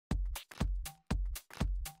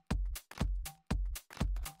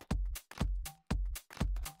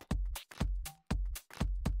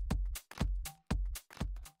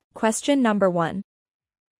Question number 1.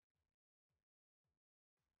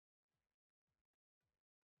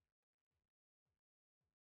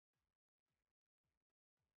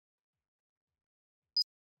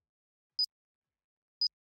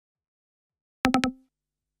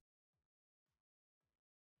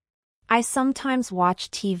 I sometimes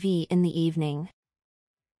watch TV in the evening.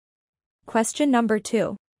 Question number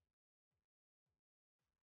 2.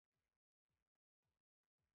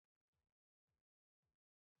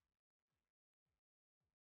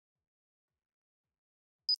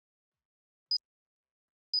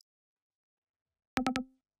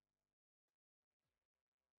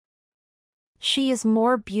 She is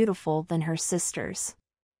more beautiful than her sisters.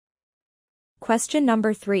 Question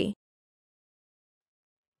number 3.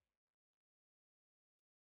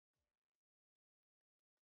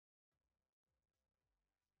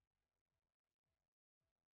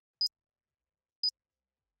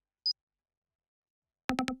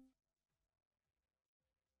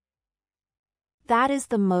 That is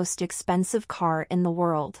the most expensive car in the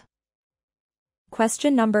world.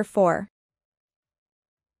 Question number 4.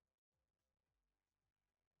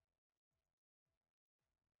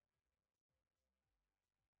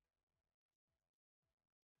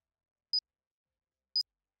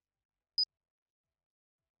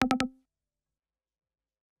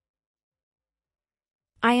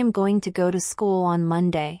 I am going to go to school on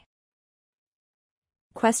Monday.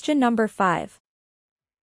 Question number 5.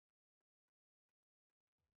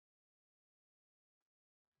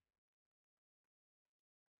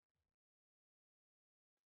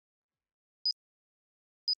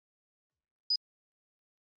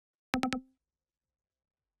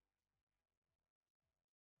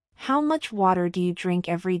 How much water do you drink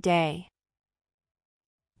every day?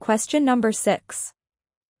 Question number 6.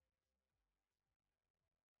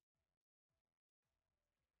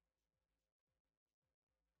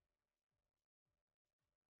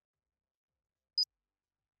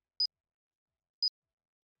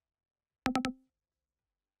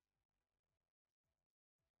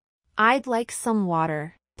 I'd like some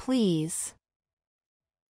water, please.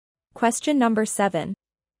 Question number 7.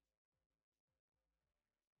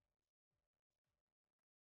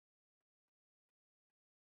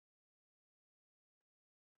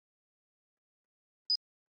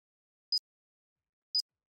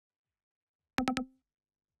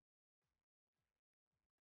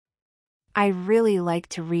 I really like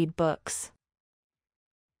to read books.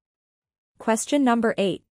 Question number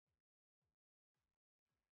 8.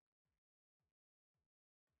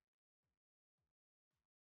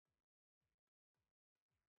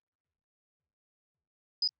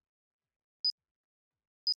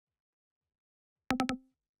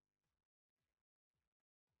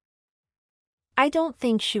 I don't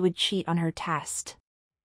think she would cheat on her test.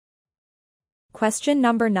 Question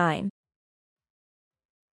number 9.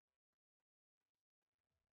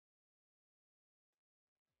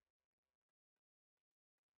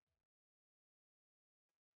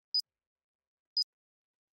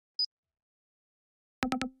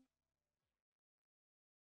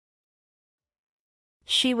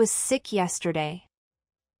 She was sick yesterday.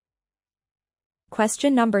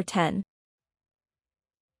 Question number 10.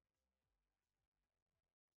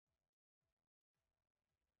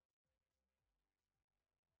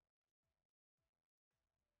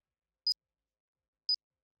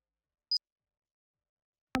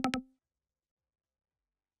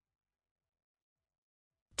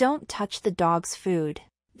 Don't touch the dog's food.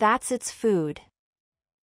 That's its food.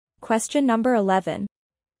 Question number 11.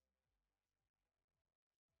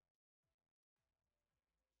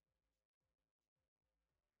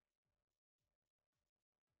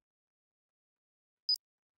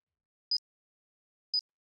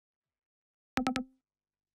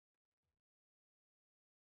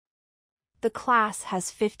 The class has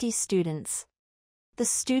 50 students. The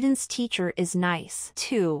student's teacher is nice,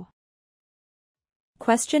 too.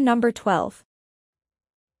 Question number 12.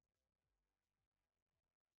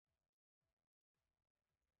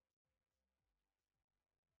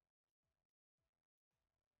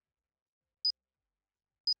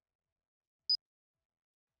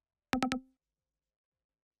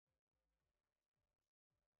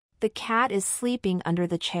 The cat is sleeping under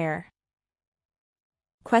the chair.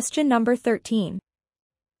 Question number 13.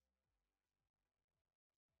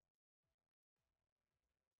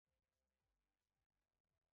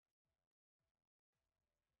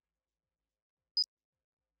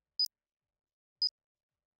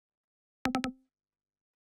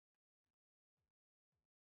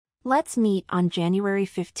 Let's meet on January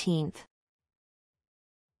 15th.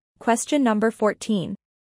 Question number 14.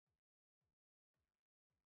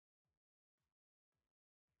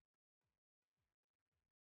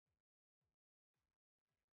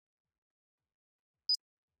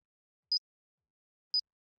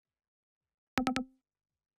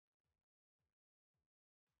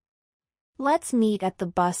 Let's meet at the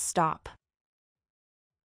bus stop.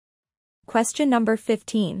 Question number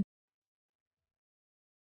 15.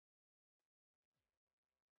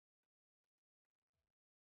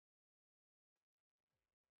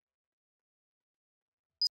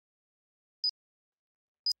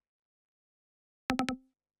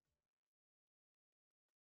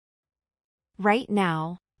 Right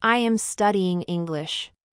now, I am studying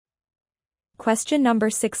English. Question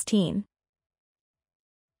number 16.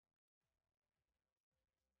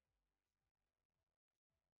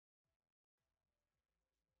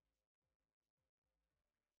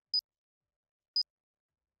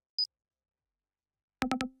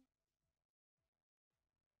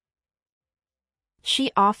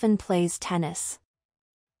 She often plays tennis.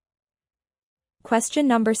 Question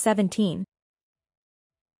number 17.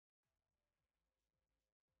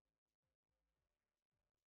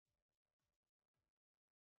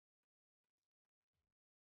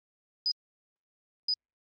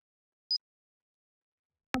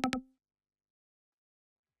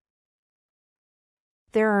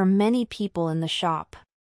 There are many people in the shop.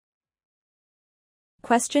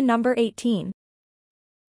 Question number 18.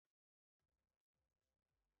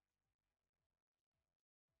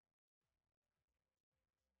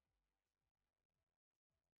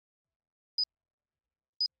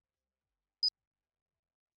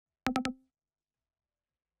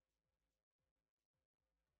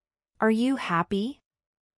 Are you happy?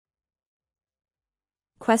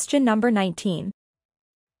 Question number 19.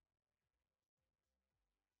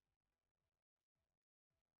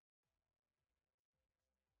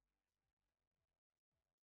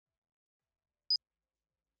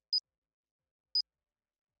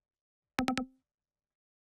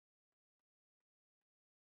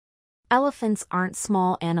 Elephants aren't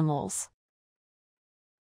small animals.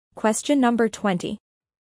 Question number 20.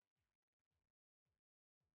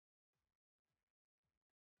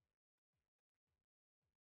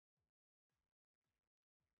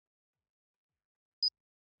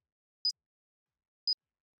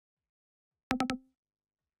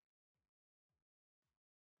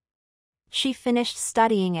 She finished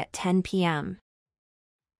studying at 10 p.m.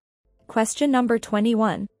 Question number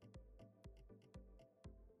 21.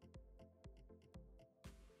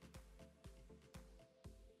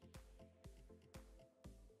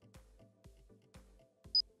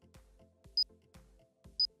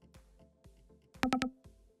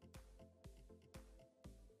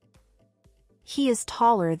 He is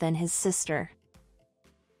taller than his sister.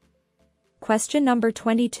 Question number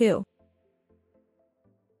 22.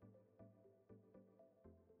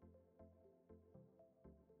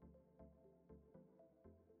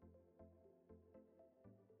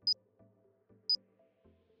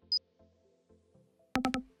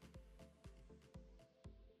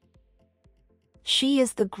 She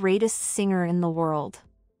is the greatest singer in the world.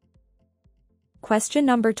 Question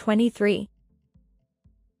number 23.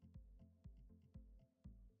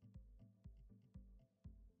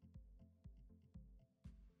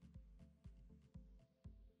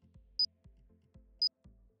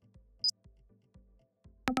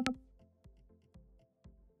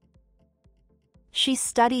 She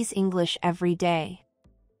studies English every day.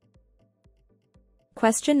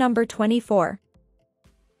 Question number 24.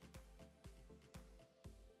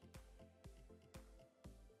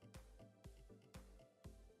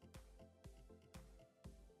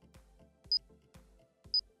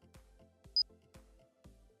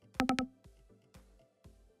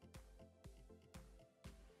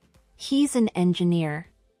 He's an engineer.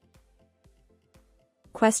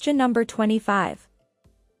 Question number 25.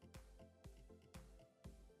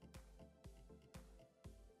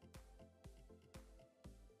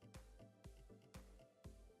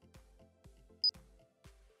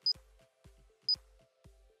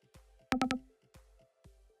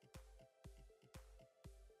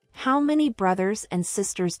 How many brothers and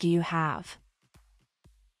sisters do you have?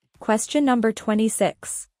 Question number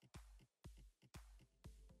 26.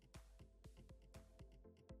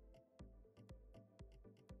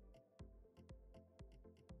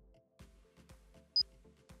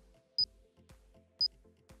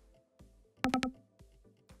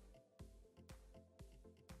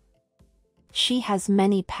 She has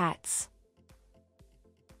many pets.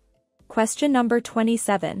 Question number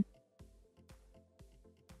 27.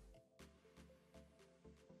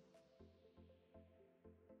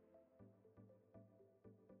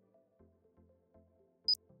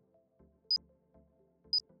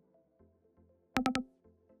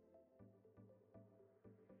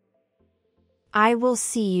 I will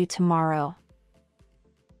see you tomorrow.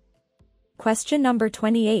 Question number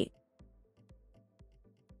 28.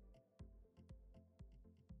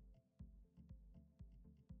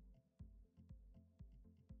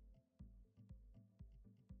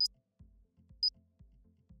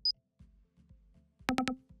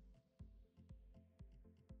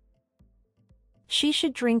 She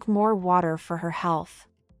should drink more water for her health.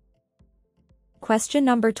 Question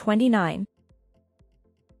number 29.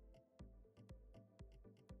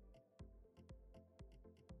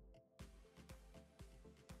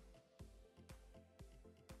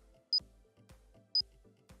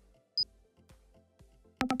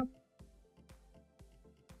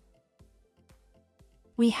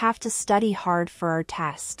 We have to study hard for our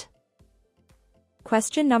test.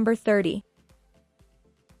 Question number 30.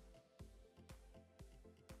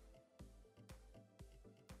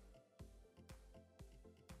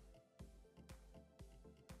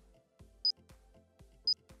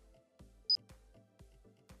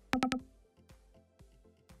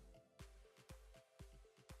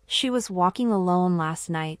 She was walking alone last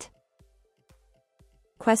night.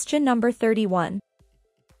 Question number 31.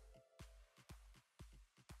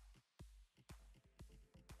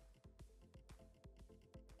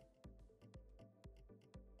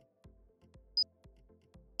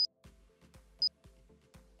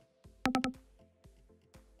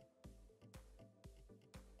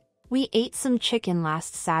 We ate some chicken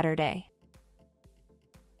last Saturday.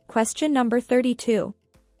 Question number 32.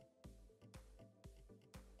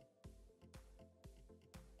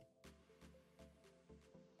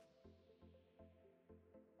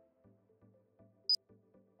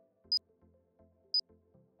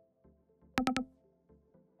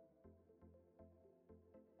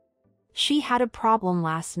 She had a problem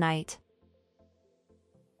last night.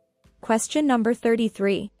 Question number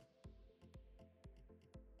 33.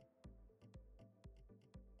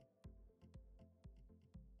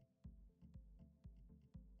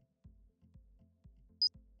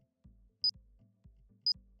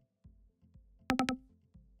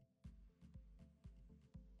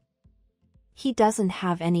 He doesn't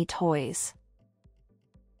have any toys.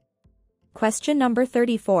 Question number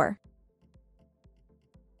 34.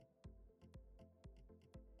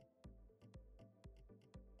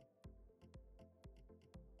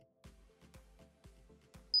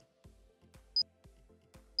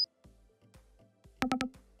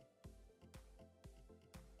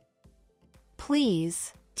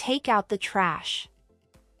 Please, take out the trash.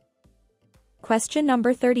 Question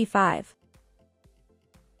number 35.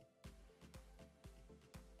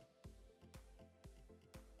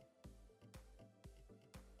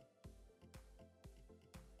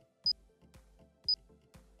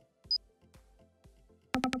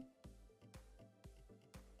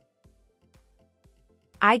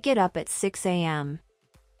 I get up at 6 a.m.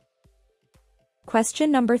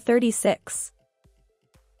 Question number 36.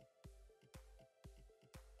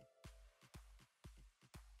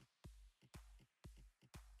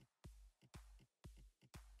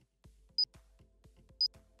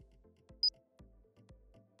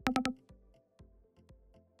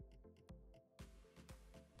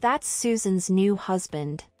 That's Susan's new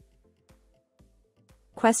husband.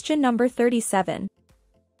 Question number 37.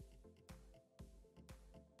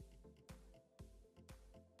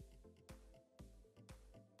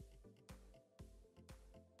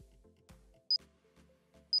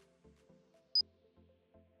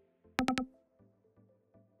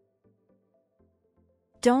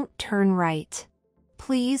 Don't turn right.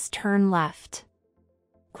 Please turn left.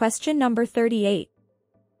 Question number 38.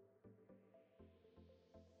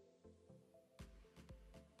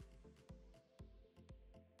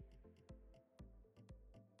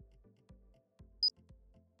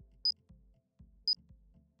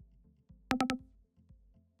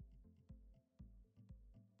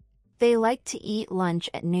 They like to eat lunch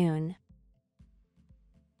at noon.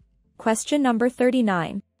 Question number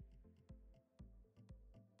 39.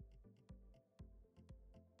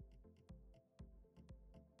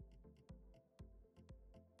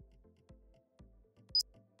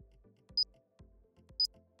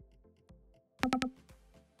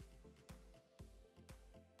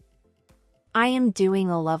 I am doing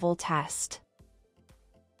a level test.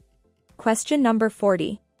 Question number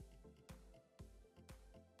 40.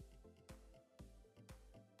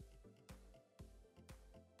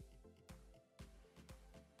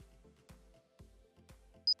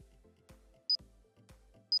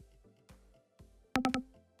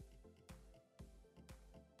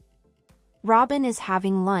 Robin is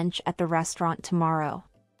having lunch at the restaurant tomorrow.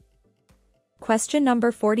 Question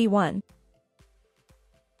number 41.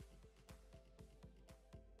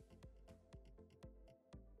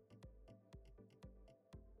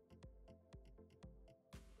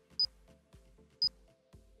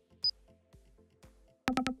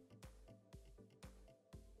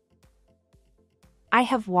 I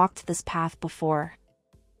have walked this path before.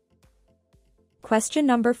 Question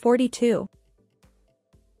number 42.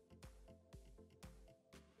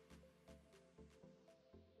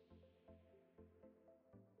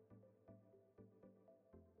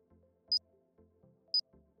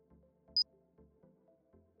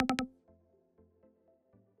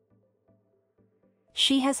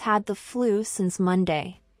 She has had the flu since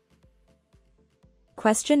Monday.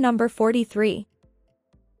 Question number 43.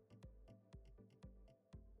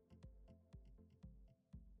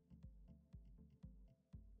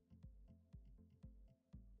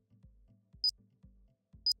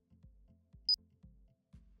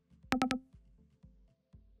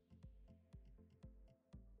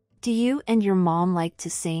 Do you and your mom like to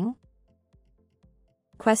sing?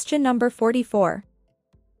 Question number 44.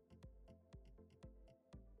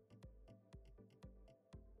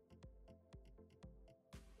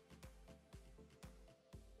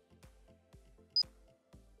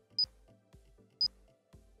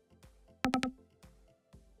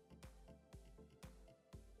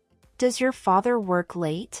 Does your father work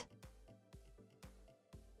late?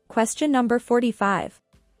 Question number 45.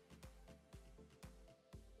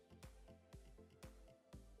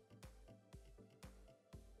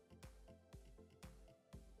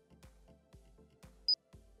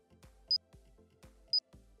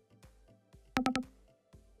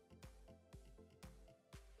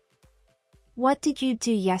 What did you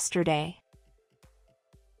do yesterday?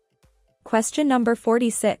 Question number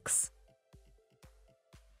 46.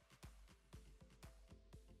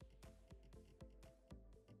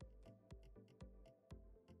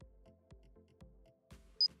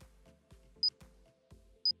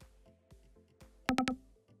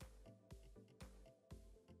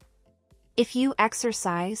 If you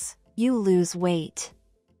exercise, you lose weight.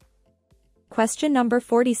 Question number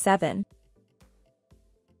 47.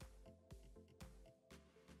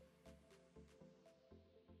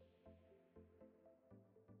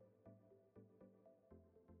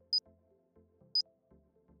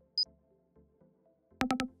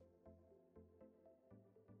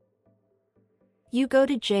 You go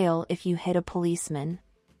to jail if you hit a policeman.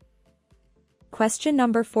 Question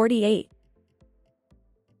number 48.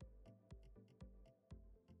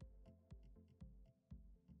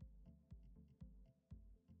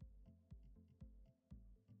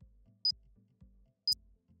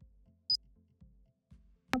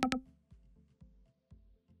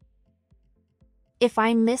 If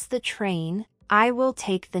I miss the train, I will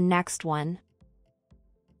take the next one.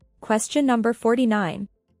 Question number 49.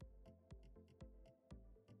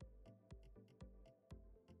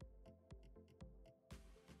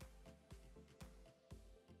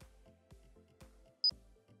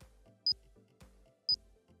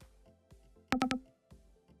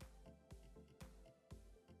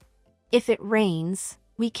 If it rains,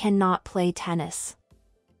 we cannot play tennis.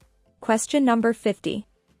 Question number 50.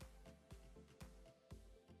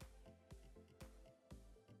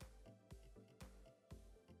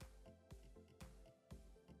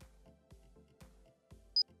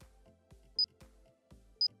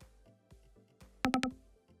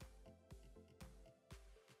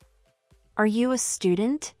 Are you a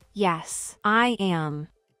student? Yes, I am.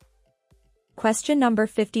 Question number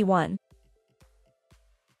 51.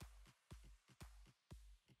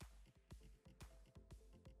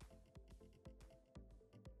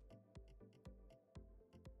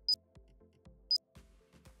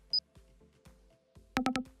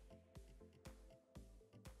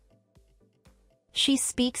 She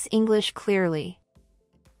speaks English clearly.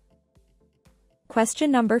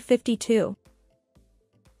 Question number 52.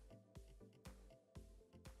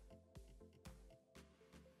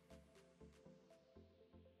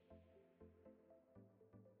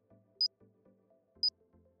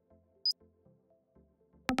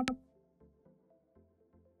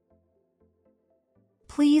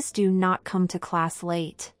 Please do not come to class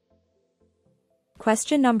late.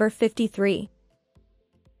 Question number 53.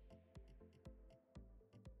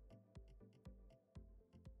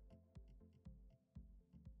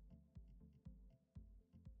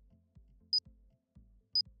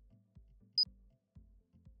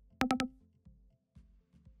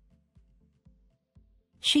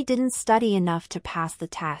 She didn't study enough to pass the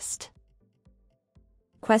test.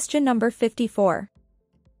 Question number 54.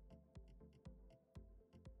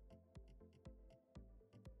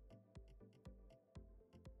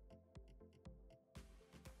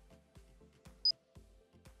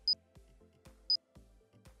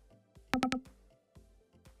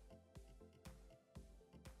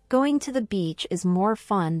 Going to the beach is more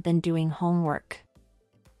fun than doing homework.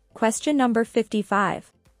 Question number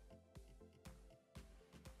 55.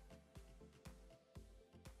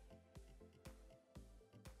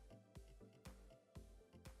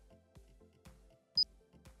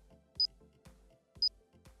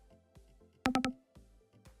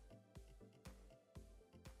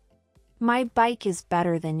 My bike is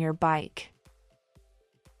better than your bike.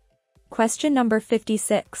 Question number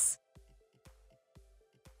 56.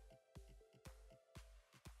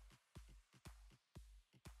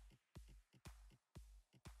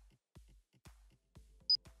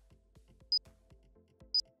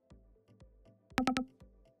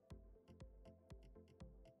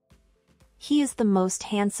 He is the most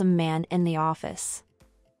handsome man in the office.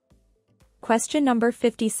 Question number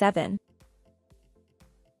 57.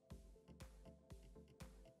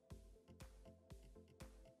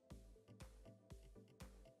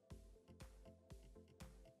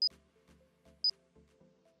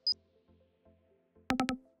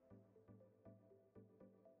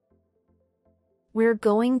 We're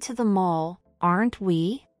going to the mall, aren't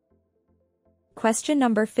we? Question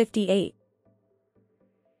number 58.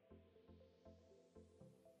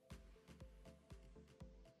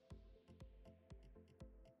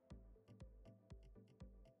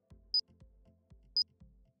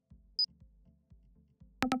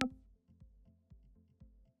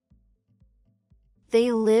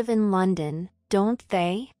 They live in London, don't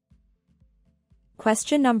they?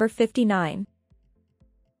 Question number 59.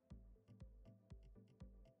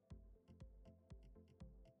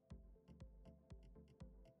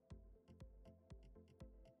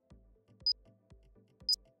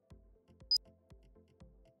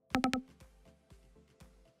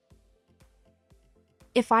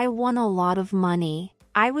 If I won a lot of money,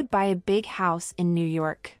 I would buy a big house in New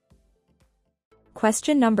York.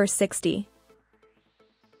 Question number 60.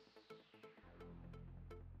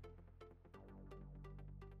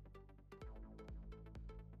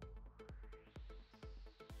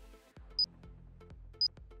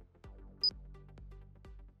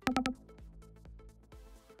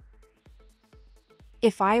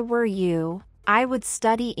 If I were you, I would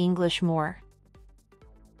study English more.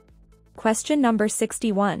 Question number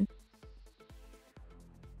 61.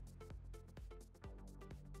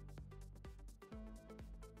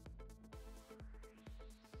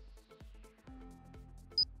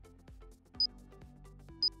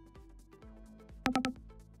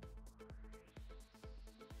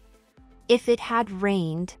 If it had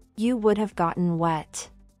rained, you would have gotten wet.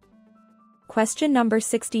 Question number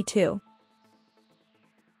 62.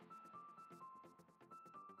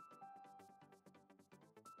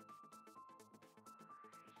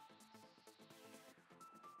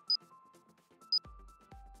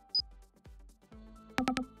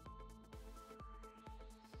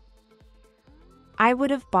 I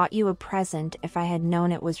would have bought you a present if I had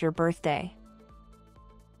known it was your birthday.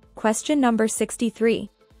 Question number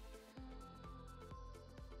 63.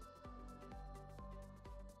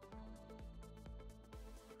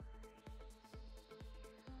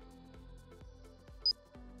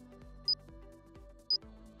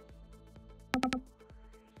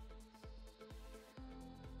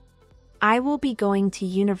 I will be going to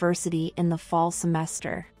university in the fall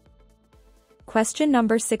semester. Question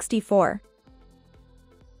number 64.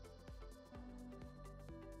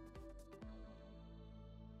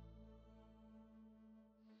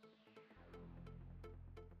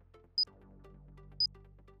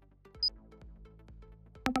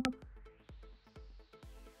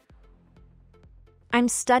 I'm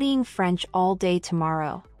studying French all day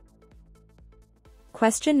tomorrow.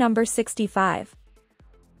 Question number 65.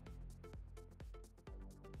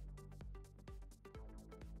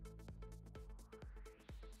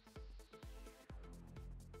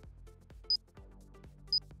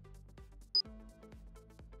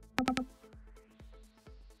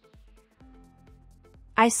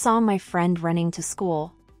 I saw my friend running to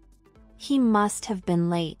school. He must have been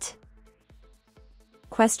late.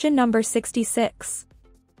 Question number 66.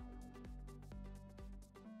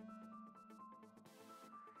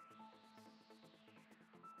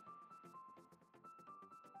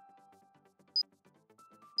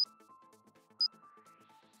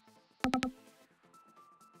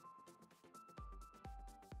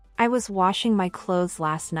 I was washing my clothes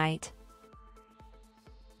last night.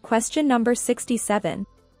 Question number 67.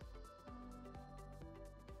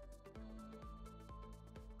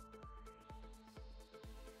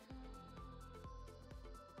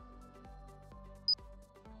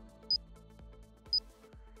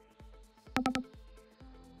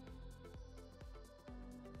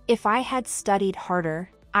 If I had studied harder,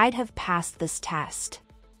 I'd have passed this test.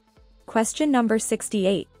 Question number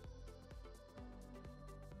 68.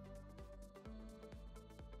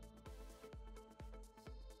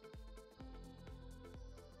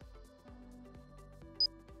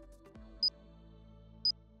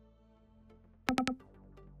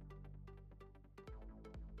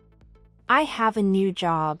 I have a new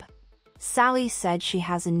job. Sally said she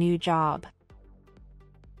has a new job.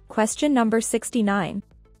 Question number 69.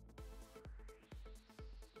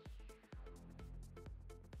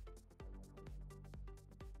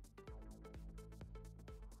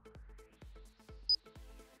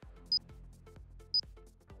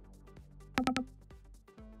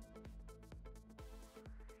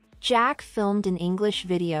 Jack filmed an English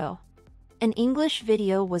video. An English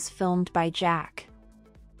video was filmed by Jack.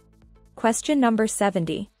 Question number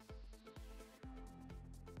 70.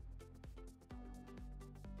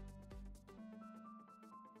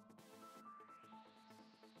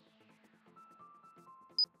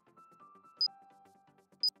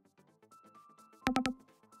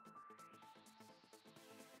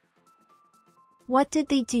 What did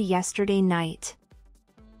they do yesterday night?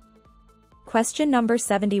 Question number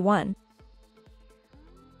 71.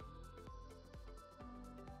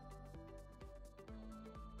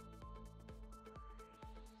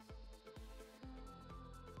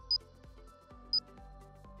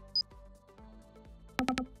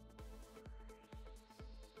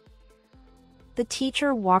 The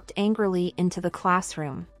teacher walked angrily into the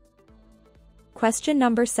classroom. Question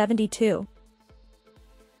number 72.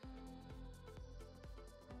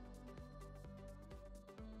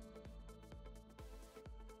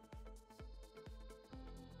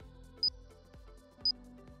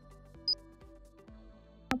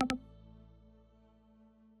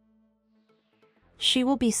 She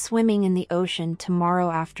will be swimming in the ocean tomorrow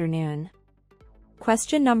afternoon.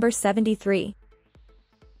 Question number 73.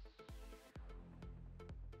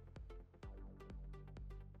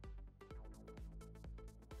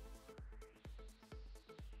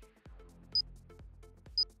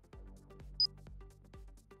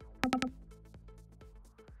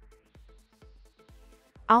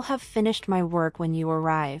 I'll have finished my work when you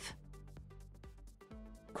arrive.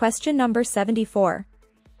 Question number 74.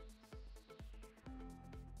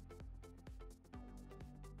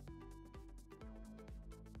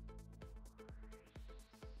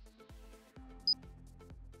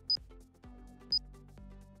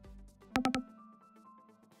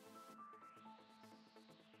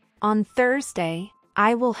 On Thursday,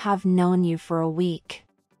 I will have known you for a week.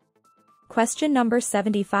 Question number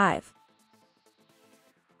 75.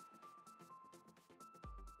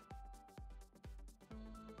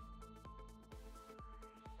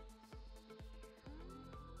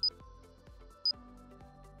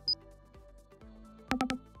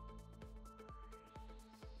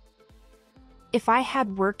 If I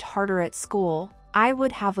had worked harder at school, I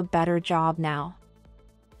would have a better job now.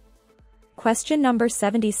 Question number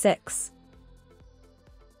 76.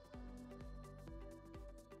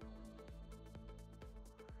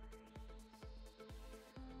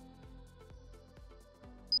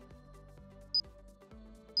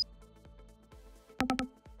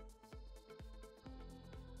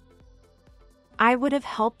 I would have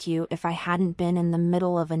helped you if I hadn't been in the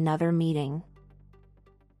middle of another meeting.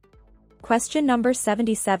 Question number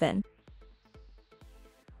 77.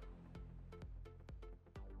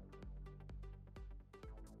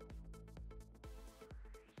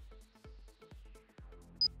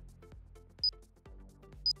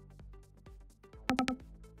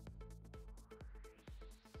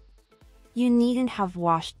 You needn't have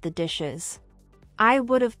washed the dishes. I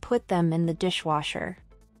would have put them in the dishwasher.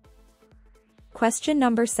 Question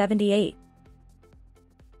number 78.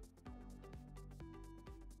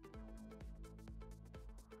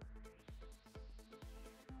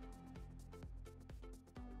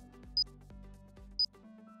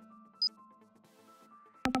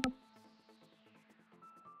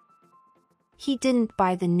 He didn't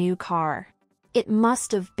buy the new car. It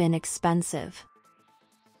must have been expensive.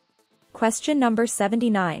 Question number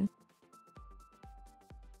 79.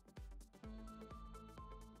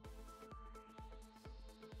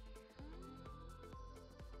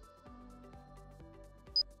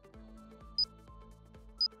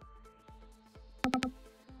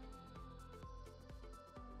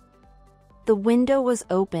 The window was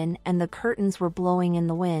open and the curtains were blowing in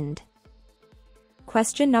the wind.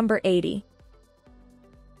 Question number 80.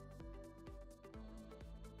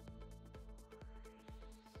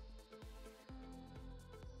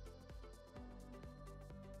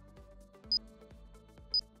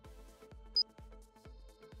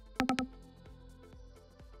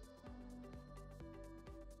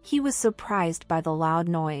 He was surprised by the loud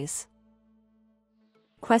noise.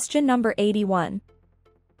 Question number 81.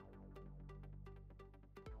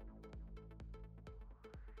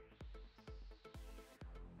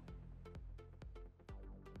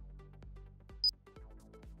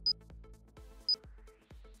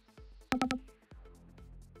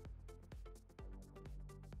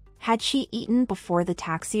 Had she eaten before the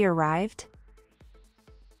taxi arrived?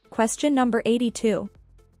 Question number 82.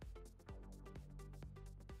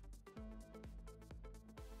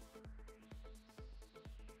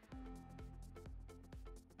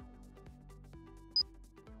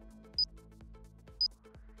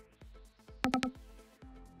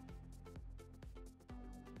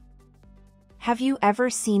 Have you ever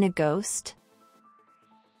seen a ghost?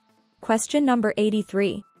 Question number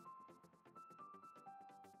 83.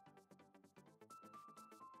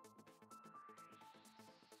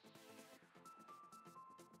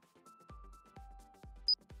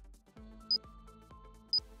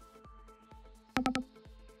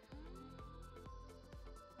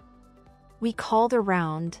 We called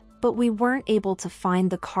around, but we weren't able to find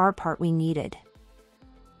the car part we needed.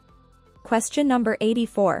 Question number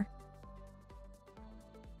 84.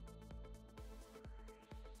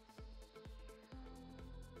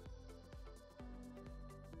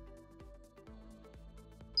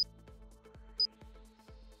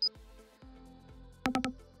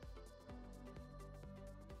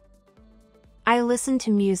 I listen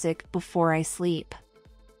to music before I sleep.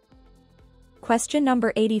 Question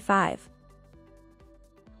number 85.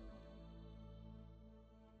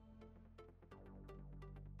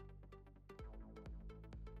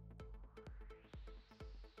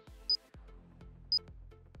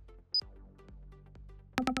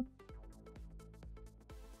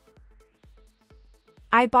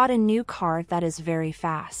 I bought a new car that is very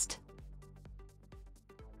fast.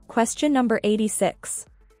 Question number 86.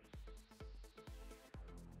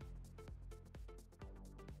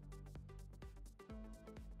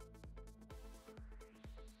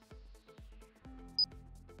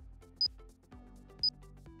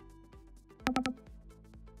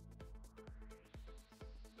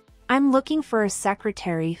 I'm looking for a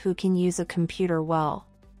secretary who can use a computer well.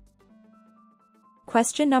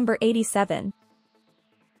 Question number 87.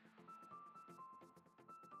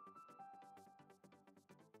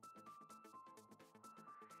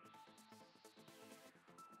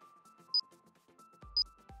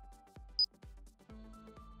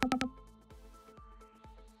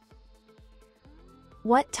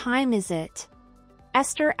 What time is it?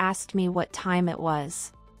 Esther asked me what time it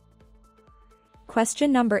was.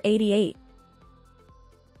 Question number 88.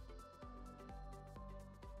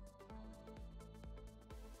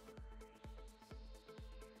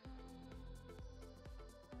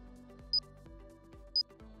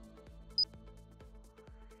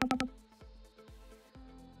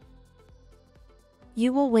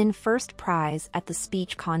 You will win first prize at the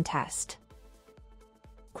speech contest.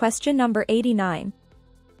 Question number 89.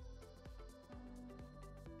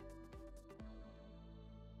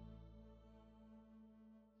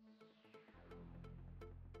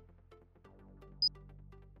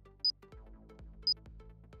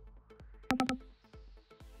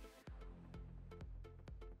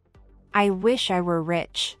 I wish I were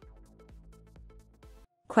rich.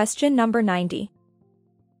 Question number 90.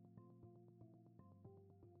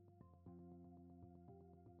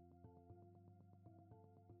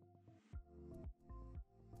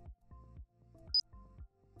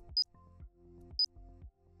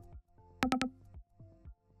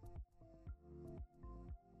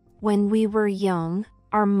 When we were young,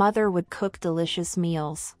 our mother would cook delicious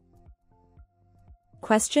meals.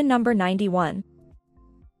 Question number 91.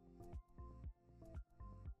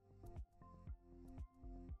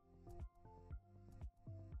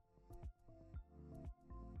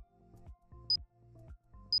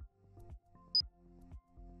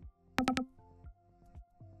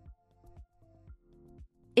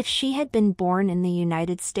 If she had been born in the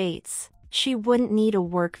United States, she wouldn't need a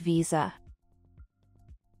work visa.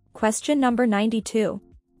 Question number 92.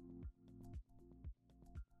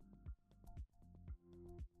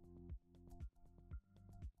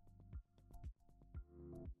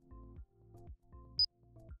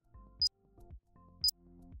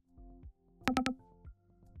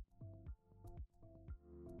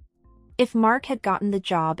 If Mark had gotten the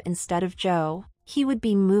job instead of Joe, he would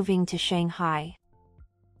be moving to Shanghai.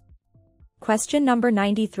 Question number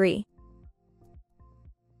 93.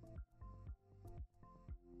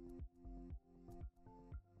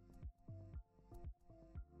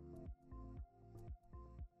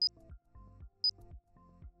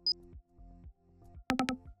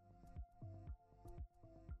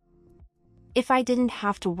 If I didn't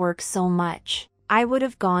have to work so much, I would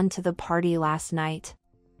have gone to the party last night.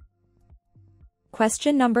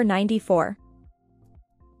 Question number 94.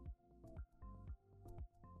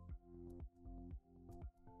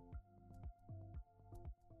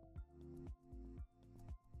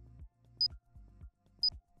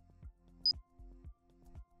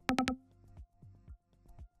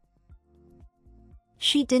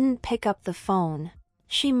 She didn't pick up the phone.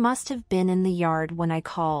 She must have been in the yard when I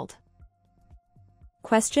called.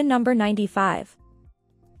 Question number 95.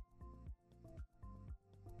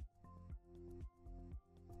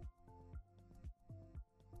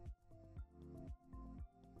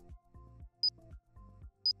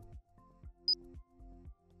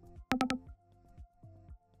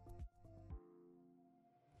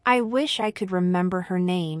 I wish I could remember her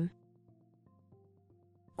name.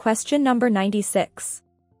 Question number 96.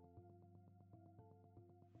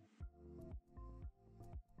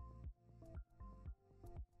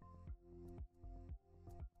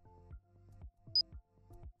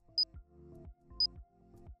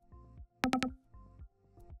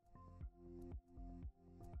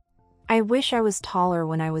 I wish I was taller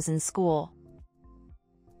when I was in school.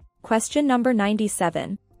 Question number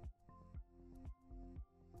 97.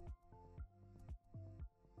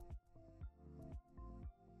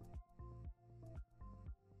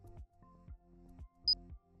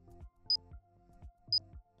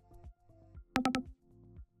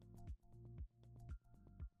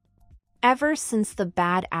 Ever since the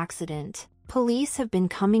bad accident, police have been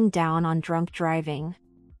coming down on drunk driving.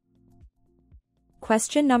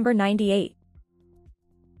 Question number 98.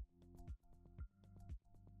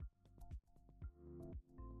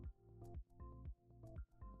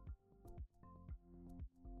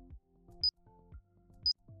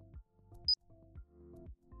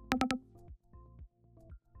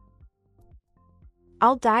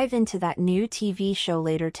 I'll dive into that new TV show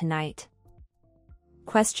later tonight.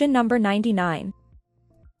 Question number 99.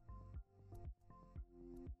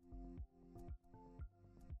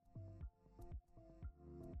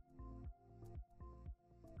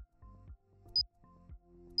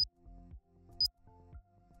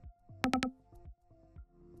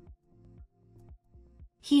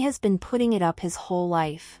 He has been putting it up his whole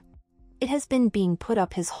life. It has been being put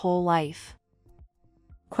up his whole life.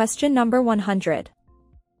 Question number 100.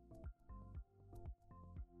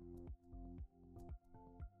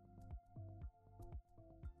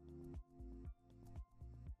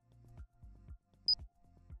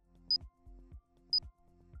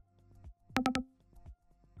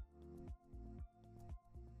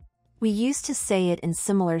 We used to say it in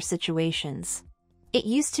similar situations. It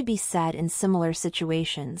used to be said in similar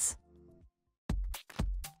situations.